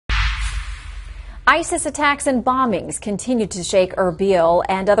ISIS attacks and bombings continue to shake Erbil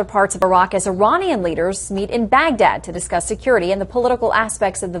and other parts of Iraq as Iranian leaders meet in Baghdad to discuss security and the political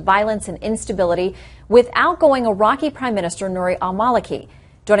aspects of the violence and instability with outgoing Iraqi Prime Minister Nouri al-Maliki.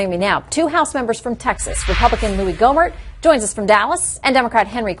 Joining me now, two House members from Texas. Republican Louis Gohmert joins us from Dallas, and Democrat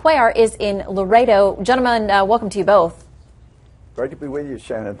Henry Cuellar is in Laredo. Gentlemen, welcome to you both. Great to be with you,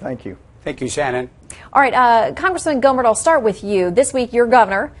 Shannon. Thank you. Thank you, Shannon. All right, Congressman Gohmert, I'll start with you. This week, your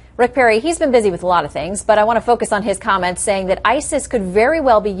governor, Rick Perry, he's been busy with a lot of things, but I want to focus on his comments saying that ISIS could very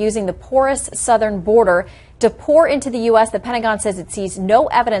well be using the porous southern border to pour into the U.S. The Pentagon says it sees no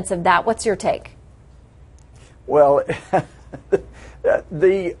evidence of that. What's your take? Well,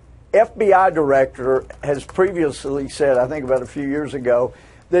 the FBI director has previously said, I think about a few years ago,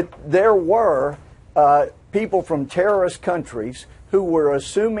 that there were people from terrorist countries who were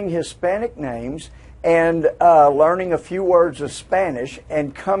assuming Hispanic names and learning a few words of Spanish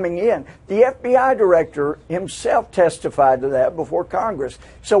and coming in. The FBI director himself testified to that before Congress.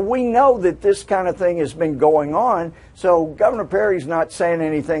 So we know that this kind of thing has been going on. So Governor Perry's not saying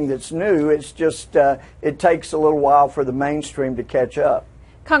anything that's new. It's just it takes a little while for the mainstream to catch up.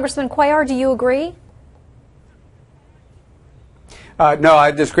 Congressman Cuellar, do you agree? No,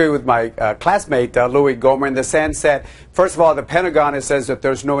 I disagree with my classmate, Louis Gohmert, in the sense that, first of all, the Pentagon says that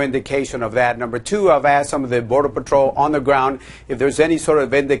there's no indication of that. Number two, I've asked some of the Border Patrol on the ground if there's any sort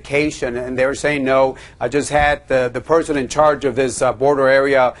of indication, and they're saying no. I just had the person in charge of this border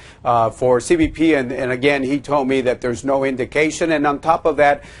area for CBP, and again, he told me that there's no indication. And on top of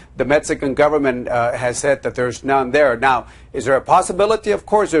that, the Mexican government has said that there's none there. Now, is there a possibility? Of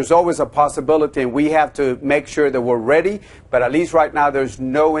course, there's always a possibility, and we have to make sure that we're ready. But at least right now, there's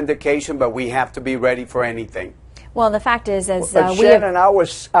no indication, but we have to be ready for anything. Well, the fact is, Shannon, I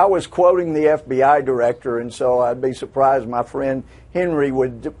was quoting the FBI director, and so I'd be surprised my friend Henry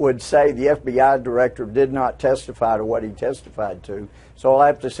would say the FBI director did not testify to what he testified to. So I'll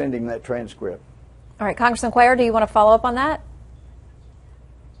have to send him that transcript. All right, Congressman Cuellar, do you want to follow up on that?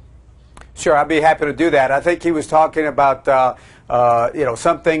 Sure, I'd be happy to do that. I think he was talking about,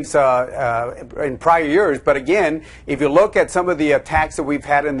 some things in prior years. But again, if you look at some of the attacks that we've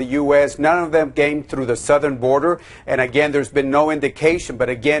had in the U.S., none of them came through the southern border. And again, there's been no indication. But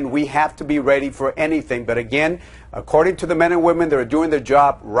again, we have to be ready for anything. But again, according to the men and women that are doing their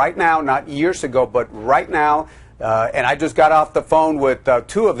job right now, not years ago, but right now, and I just got off the phone with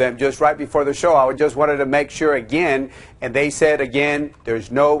two of them just right before the show. I just wanted to make sure again, and they said again,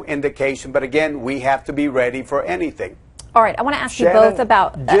 there's no indication. But again, we have to be ready for anything. All right, I want to ask Shannon, you both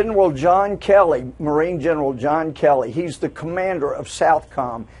about General John Kelly, Marine General John Kelly. He's the commander of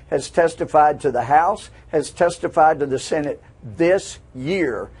SOUTHCOM, has testified to the House, has testified to the Senate this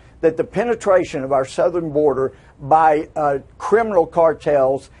year that the penetration of our southern border by criminal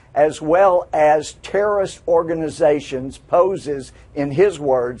cartels as well as terrorist organizations poses, in his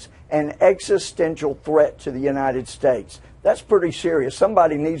words, an existential threat to the United States. That's pretty serious.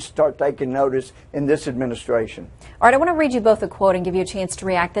 Somebody needs to start taking notice in this administration. All right, I want to read you both a quote and give you a chance to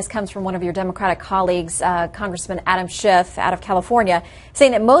react. This comes from one of your Democratic colleagues, Congressman Adam Schiff out of California,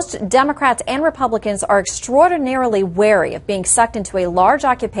 saying that most Democrats and Republicans are extraordinarily wary of being sucked into a large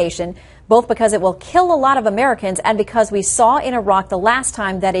occupation, both because it will kill a lot of Americans and because we saw in Iraq the last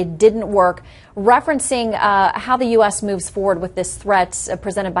time that it didn't work, referencing how the U.S. moves forward with this threat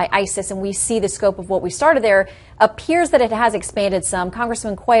presented by ISIS, and we see the scope of what we started there appears that it has expanded some.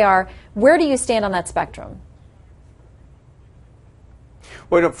 Congressman Cuellar, where do you stand on that spectrum?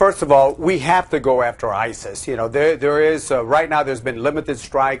 Well, first of all, we have to go after ISIS. There is right now. There's been limited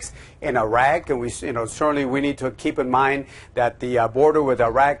strikes in Iraq, and certainly we need to keep in mind that the border with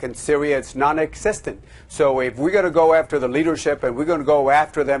Iraq and Syria is non-existent. So if we're going to go after the leadership and we're going to go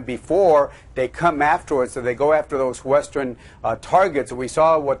after them before they come after us, so they go after those Western targets. We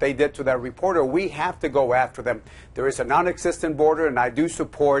saw what they did to that reporter. We have to go after them. There is a non-existent border, and I do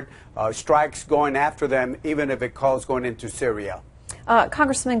support strikes going after them, even if it calls going into Syria.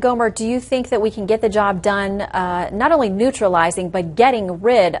 Congressman Gohmert, do you think that we can get the job done not only neutralizing but getting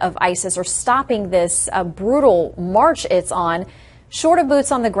rid of ISIS or stopping this brutal march it's on, short of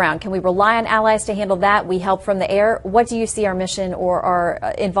boots on the ground? Can we rely on allies to handle that? We help from the air. What do you see our mission or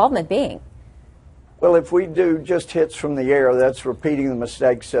our involvement being? Well, if we do just hits from the air, that's repeating the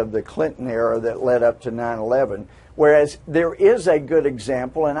mistakes of the Clinton era that led up to 9/11. Whereas there is a good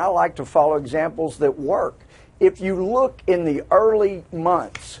example, and I like to follow examples that work. If you look in the early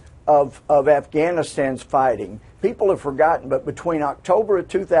months of Afghanistan's fighting, people have forgotten, but between October of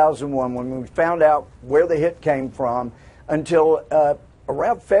 2001, when we found out where the hit came from, until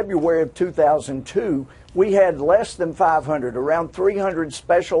around February of 2002, we had less than 500, around 300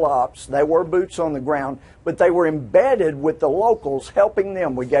 special ops. They were boots on the ground, but they were embedded with the locals, helping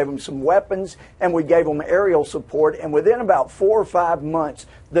them. We gave them some weapons and we gave them aerial support, and within about 4 or 5 months,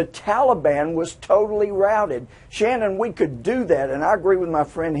 the Taliban was totally routed. Shannon, we could do that, and I agree with my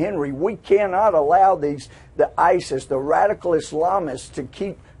friend Henry. We cannot allow the ISIS, the radical Islamists, to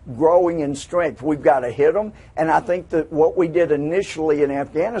keep growing in strength. We've got to hit them, and I think that what we did initially in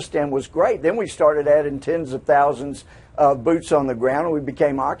Afghanistan was great. Then we started adding tens of thousands of boots on the ground, and we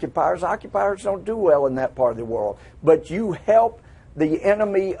became occupiers. Occupiers don't do well in that part of the world, but you help the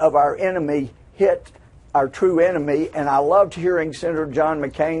enemy of our enemy hit our true enemy. And I loved hearing Senator John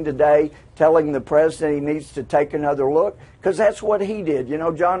McCain today telling the president he needs to take another look, because that's what he did. You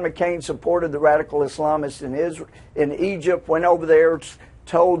know, John McCain supported the radical Islamists in Egypt, went over there,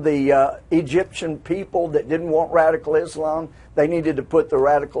 told the Egyptian people that didn't want radical Islam they needed to put the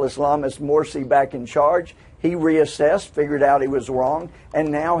radical Islamist Morsi back in charge. He reassessed, figured out he was wrong, and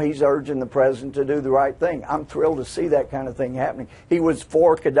now he's urging the president to do the right thing. I'm thrilled to see that kind of thing happening. He was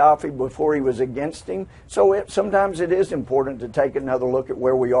for Gaddafi before he was against him, so sometimes it is important to take another look at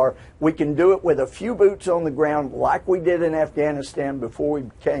where we are. We can do it with a few boots on the ground like we did in Afghanistan before we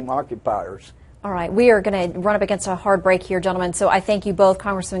became occupiers. All right, we are going to run up against a hard break here, gentlemen, so I thank you both,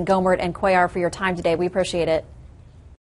 Congressman Gohmert and Cuellar, for your time today. We appreciate it.